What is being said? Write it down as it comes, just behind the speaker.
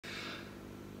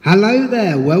Hello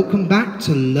there, welcome back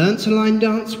to Learn to Line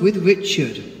Dance with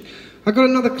Richard. I've got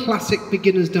another classic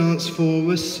beginner's dance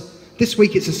for us. This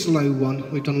week it's a slow one.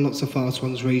 We've done lots of fast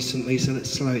ones recently, so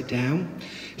let's slow it down.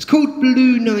 It's called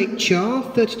Blue Night Char,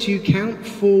 32 count,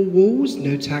 4 walls,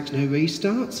 no tags, no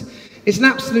restarts. It's an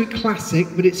absolute classic,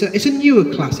 but it's a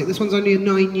newer classic. This one's only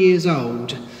 9 years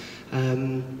old.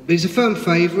 But it's a firm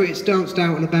favourite. It's danced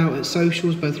out and about at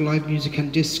socials, both live music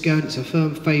and disco, and it's a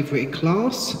firm favourite in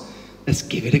class. Let's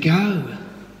give it a go.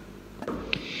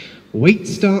 Weight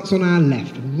starts on our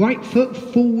left. Right foot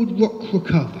forward, rock,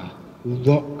 recover.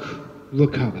 Rock,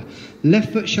 recover.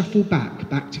 Left foot shuffle back.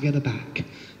 Back together, back.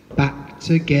 Back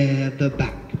together,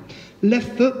 back.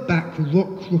 Left foot back,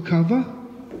 rock, recover.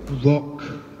 Rock,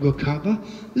 recover.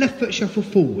 Left foot shuffle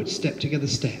forward. Step together,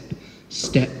 step.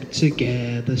 Step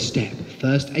together, step.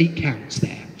 First 8 counts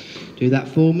there. Do that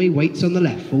for me. Weights on the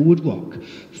left. Forward, rock.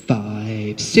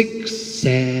 5, 6,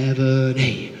 7,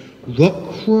 8.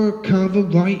 Rock, recover,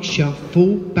 right,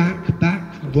 shuffle, back,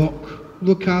 back, rock,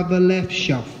 recover, left,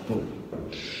 shuffle.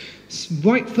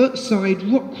 Right foot, side,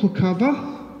 rock, recover,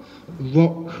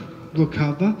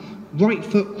 right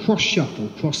foot, cross, shuffle,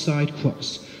 cross, side,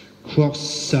 cross, cross,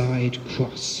 side,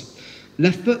 cross.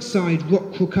 Left foot, side,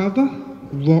 rock, recover,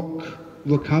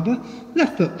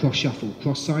 left foot, cross, shuffle,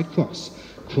 cross, side, cross,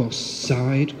 cross,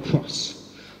 side, cross.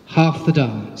 Half the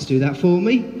dance. Do that for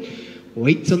me.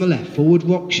 Weights on the left. Forward,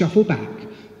 rock, shuffle back.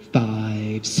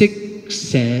 5, 6,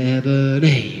 7,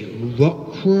 8.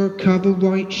 Rock, recover,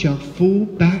 right, shuffle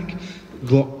back.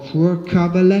 Rock,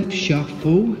 recover, left,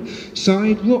 shuffle.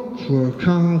 Side, rock,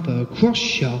 recover, cross,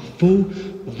 shuffle.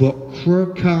 Rock,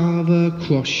 recover,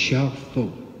 cross,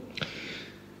 shuffle.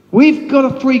 We've got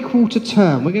a 3/4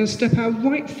 turn. We're going to step our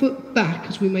right foot back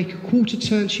as we make a quarter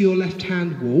turn to your left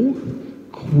hand wall.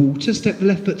 Quarter, step the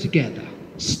left foot together.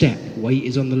 Step, weight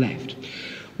is on the left.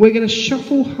 We're going to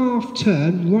shuffle half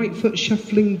turn, right foot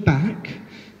shuffling back,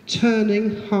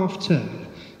 turning half turn.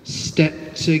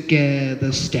 Step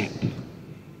together, step.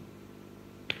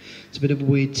 It's a bit of a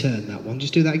weird turn, that one.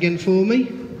 Just do that again for me.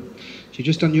 So you've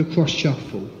just done your cross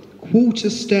shuffle. Quarter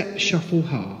step, shuffle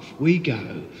half. We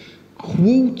go.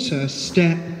 Quarter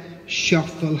step,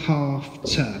 shuffle half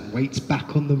turn. Weights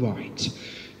back on the right.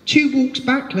 2 walks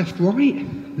back, left, right,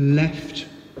 left,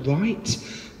 right,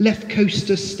 left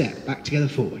coaster step, back together,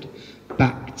 forward,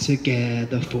 back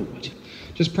together, forward.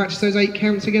 Just practice those 8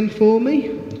 counts again for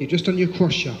me. You've just done your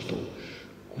cross shuffle.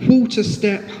 Quarter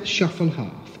step, shuffle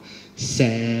half,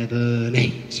 7,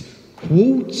 8.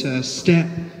 Quarter step,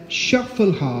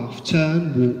 shuffle half,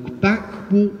 turn, walk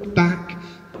back,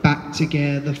 back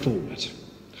together, forward.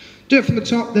 Do it from the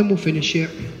top, then we'll finish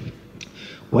it.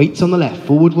 Weights on the left,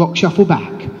 forward, rock, shuffle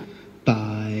back.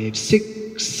 5,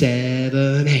 6,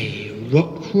 7, 8.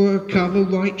 Rock, recover,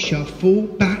 right, shuffle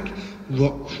back.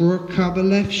 Rock, recover,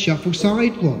 left, shuffle,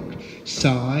 side, rock,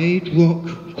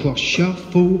 cross,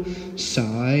 shuffle,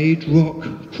 side, rock,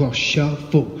 cross,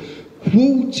 shuffle.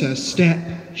 Quarter step,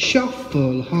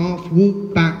 shuffle, half,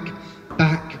 walk back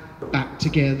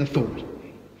together, forward.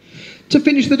 To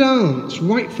finish the dance,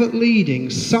 right foot leading,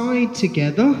 side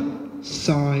together,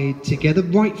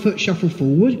 right foot shuffle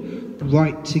forward,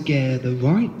 right together,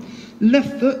 right.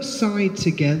 Left foot side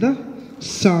together,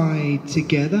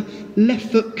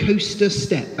 left foot coaster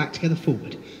step, back together,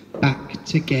 forward, back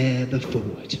together,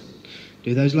 forward.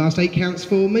 Do those last 8 counts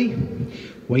for me.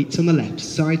 Weights on the left,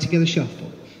 side together,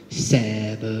 shuffle,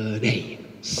 7, 8.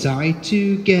 Side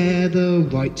together,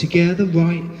 right,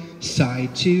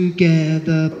 side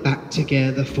together, back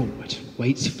together, forward.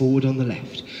 Weights forward on the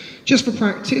left. Just for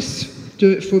practice, do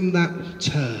it from that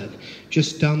turn.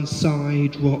 Just done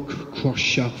side, rock, cross,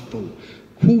 shuffle.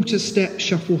 Quarter step,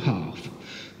 shuffle half.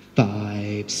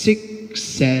 5, 6,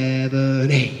 7,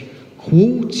 8.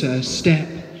 Quarter step,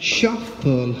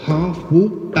 shuffle half,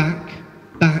 walk back,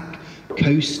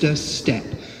 coaster step.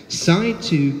 Side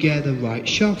together, right,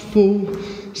 shuffle.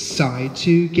 Side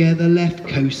together, left,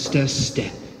 coaster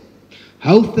step.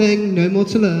 Whole thing, no more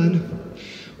to learn.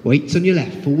 Weights on your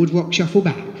left, forward, rock, shuffle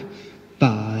back.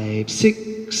 5,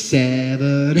 6,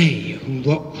 7, 8.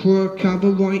 Rock,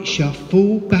 recover, right,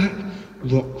 shuffle back.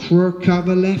 Rock,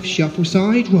 recover, left, shuffle,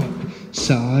 side, rock,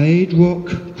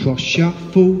 cross,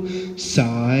 shuffle,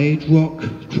 side, rock,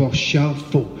 cross,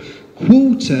 shuffle.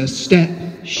 Quarter step,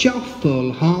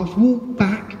 shuffle, half, walk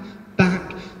back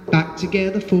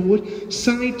together, forward,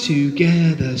 side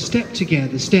together, step,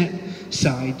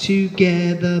 side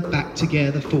together, back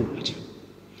together, forward.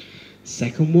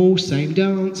 Second wall, same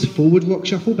dance, forward, rock,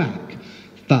 shuffle back.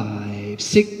 5,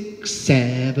 6,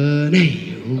 7,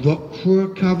 8. Rock,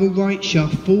 recover, right,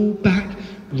 shuffle back.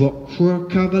 rock,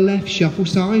 recover left, shuffle,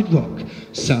 side rock,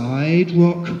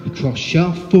 cross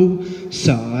shuffle,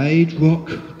 side rock,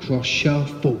 cross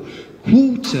shuffle,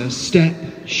 quarter step,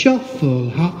 shuffle,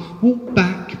 half, walk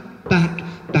back, back,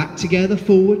 back together,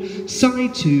 forward,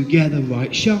 side together,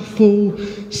 right shuffle,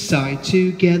 side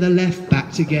together, left,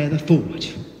 back together, forward.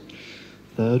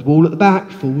 Third wall at the back,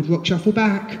 forward rock shuffle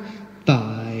back,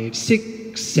 5,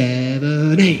 6,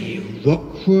 7, 8,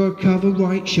 rock, recover,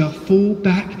 right shuffle,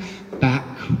 back, back,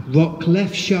 rock,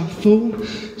 left shuffle,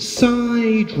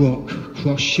 side rock,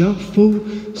 cross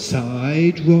shuffle,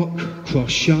 side rock,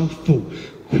 cross shuffle,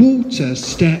 quarter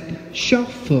step,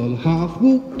 shuffle, half,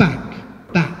 walk back,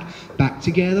 back, back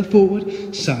together,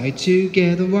 forward, side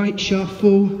together, right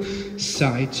shuffle,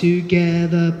 side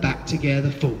together, back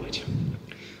together, forward.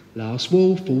 Last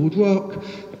wall, forward rock,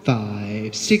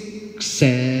 5, 6,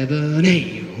 7,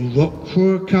 8, rock,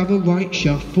 recover, right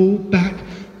shuffle, back,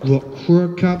 rock,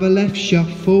 recover, left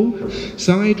shuffle,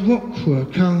 side rock,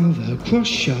 recover, cross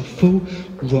shuffle,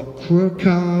 rock,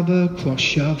 recover, cross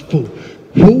shuffle,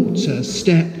 quarter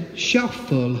step,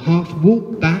 shuffle, half,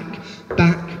 walk back,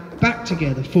 back, back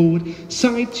together, forward,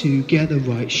 side together,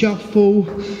 right shuffle,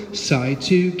 side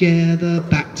together,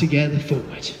 back together,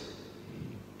 forward.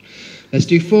 Let's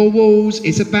do 4 walls.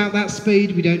 It's about that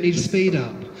speed. We don't need to speed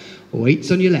up. Weights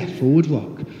on your left, forward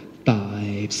rock,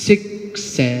 5, 6,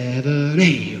 7,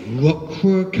 8, rock,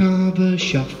 recover,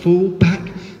 shuffle,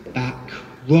 back, back,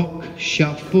 rock,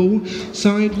 shuffle,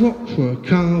 side rock,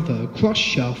 recover, cross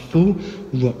shuffle,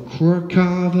 rock,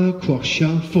 recover, cross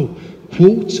shuffle,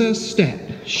 quarter step,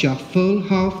 shuffle,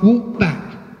 half, walk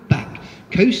back, back,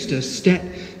 coaster step,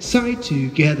 side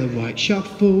together, right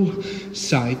shuffle,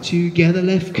 side together,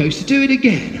 left coaster, do it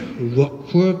again,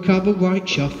 rock, recover, right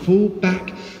shuffle,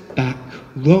 back, back,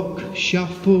 rock,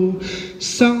 shuffle,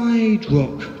 side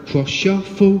rock, cross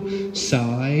shuffle,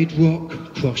 side rock,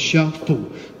 cross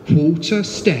shuffle, quarter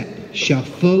step,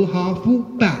 shuffle, half,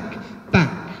 walk back,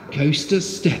 back, coaster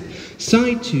step,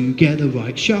 side together,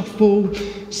 right shuffle,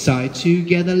 side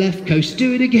together, left coaster,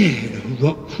 do it again,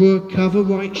 rock, recover,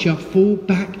 right shuffle,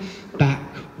 back, back,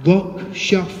 rock,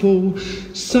 shuffle,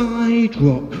 side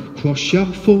rock, cross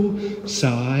shuffle,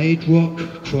 side rock,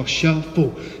 cross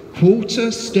shuffle,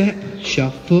 quarter step,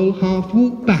 shuffle, half,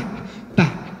 walk back,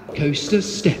 back, coaster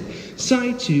step,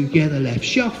 side together, left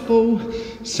shuffle,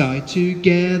 side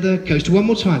together, coaster, one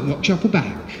more time, rock, shuffle,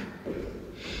 back,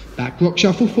 back, rock,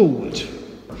 shuffle, forward,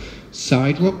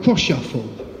 side rock, cross shuffle,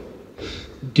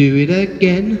 do it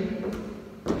again,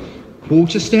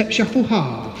 quarter step, shuffle,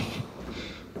 half,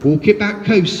 walk it back,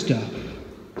 coaster,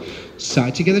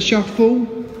 side together,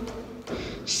 shuffle,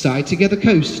 side together,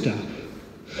 coaster,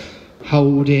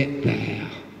 hold it there.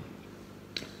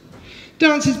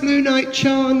 Dance's Blue Night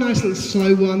Charm, nice little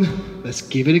slow one, let's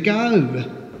give it a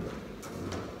go.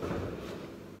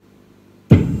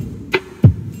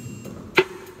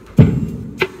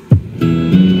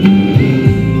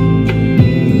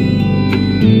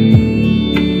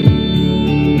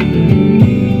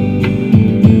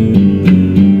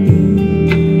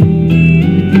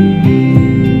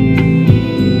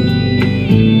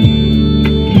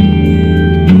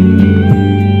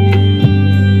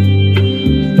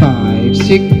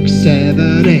 6,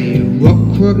 7, 8, rock,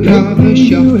 recover,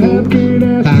 shuffle,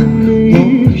 back,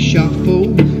 rock, shuffle,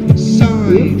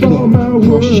 side rock,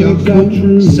 cross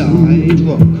shuffle, side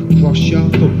rock, cross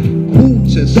shuffle,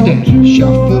 quarter step,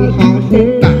 shuffle, half,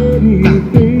 back, back,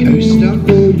 coaster,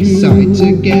 side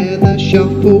together,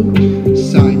 shuffle,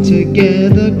 side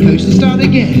together, coaster, start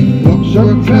again, rock,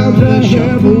 recover,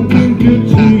 shuffle, back,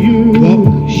 back,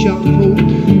 rock, shuffle,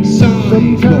 side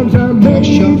rock, cross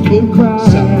shuffle,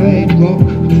 side rock,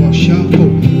 cross shuffle,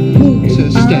 quarter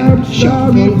step,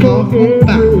 shuffle, half,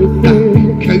 back, back,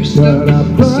 coaster,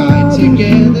 side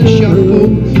together,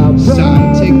 shuffle,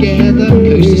 side together,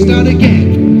 coaster, start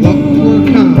again, rock,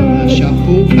 recover,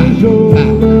 shuffle, back,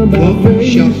 back, rock,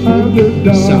 shuffle,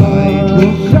 side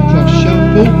rock, cross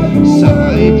shuffle,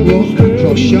 side rock,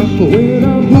 cross shuffle,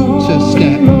 quarter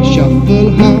step, shuffle,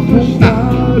 half, back,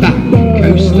 back,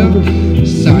 coaster,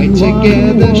 side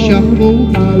together, shuffle,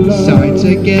 side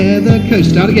together, coaster,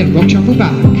 start again, rock, shuffle,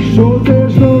 back,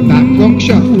 back, rock,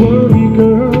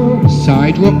 shuffle,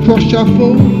 side rock, cross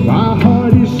shuffle,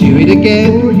 do it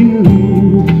again,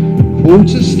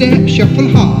 quarter step, shuffle,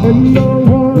 half,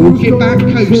 walk it back,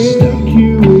 coaster,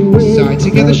 side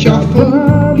together, shuffle,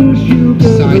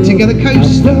 side together,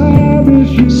 coaster,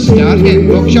 start again,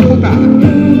 rock, shuffle, back,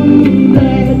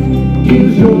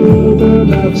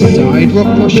 side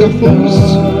rock, cross shuffles,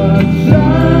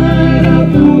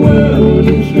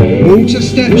 quarter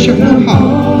step, shuffle,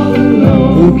 half,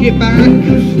 walk it back,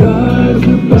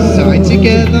 side Side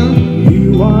together.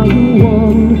 You are the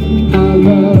one I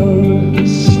love.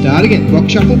 Start again. Rock,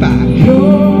 shuffle back.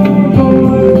 Your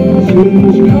voice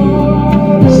is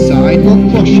calling. Side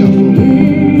rock, cross shuffle.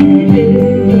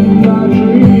 In my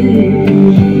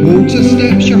dreams. Walter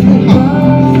step, shuffle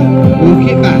half. Walk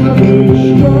it back.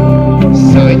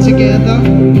 Side together.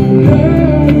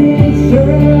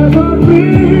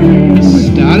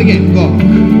 Start again. Rock.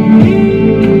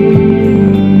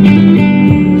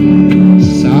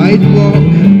 Side rock.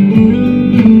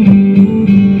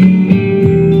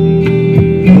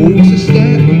 Walter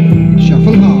step,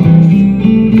 shuffle half.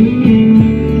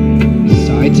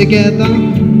 Side together.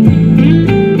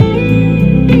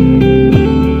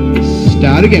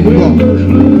 Start again. Rock.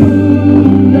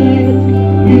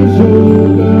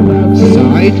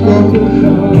 Side rock.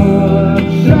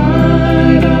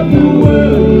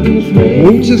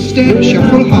 Walter step,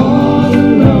 shuffle half.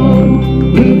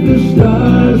 With the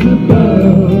stars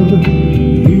above,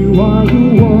 you are the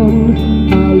one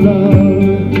I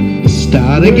love.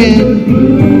 Start again.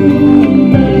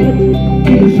 Moonlight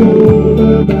is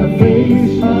over my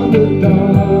face on the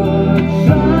dark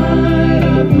side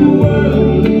of the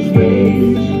world in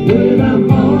space. When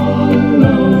I'm all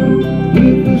alone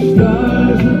with the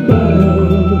stars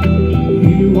above,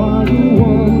 you are the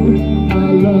one I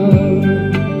love.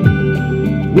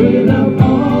 When I'm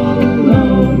all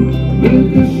alone with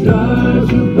the stars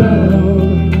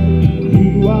above,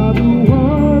 you are the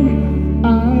one I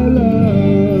love.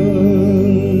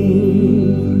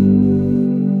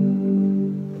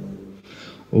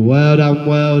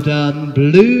 Well done,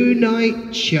 Blue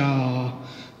Night Char.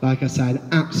 Like I said,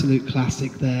 absolute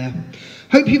classic there.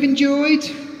 Hope you've enjoyed.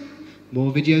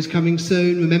 More videos coming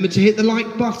soon. Remember to hit the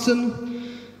like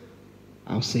button.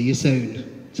 I'll see you soon.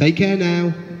 Take care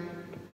now.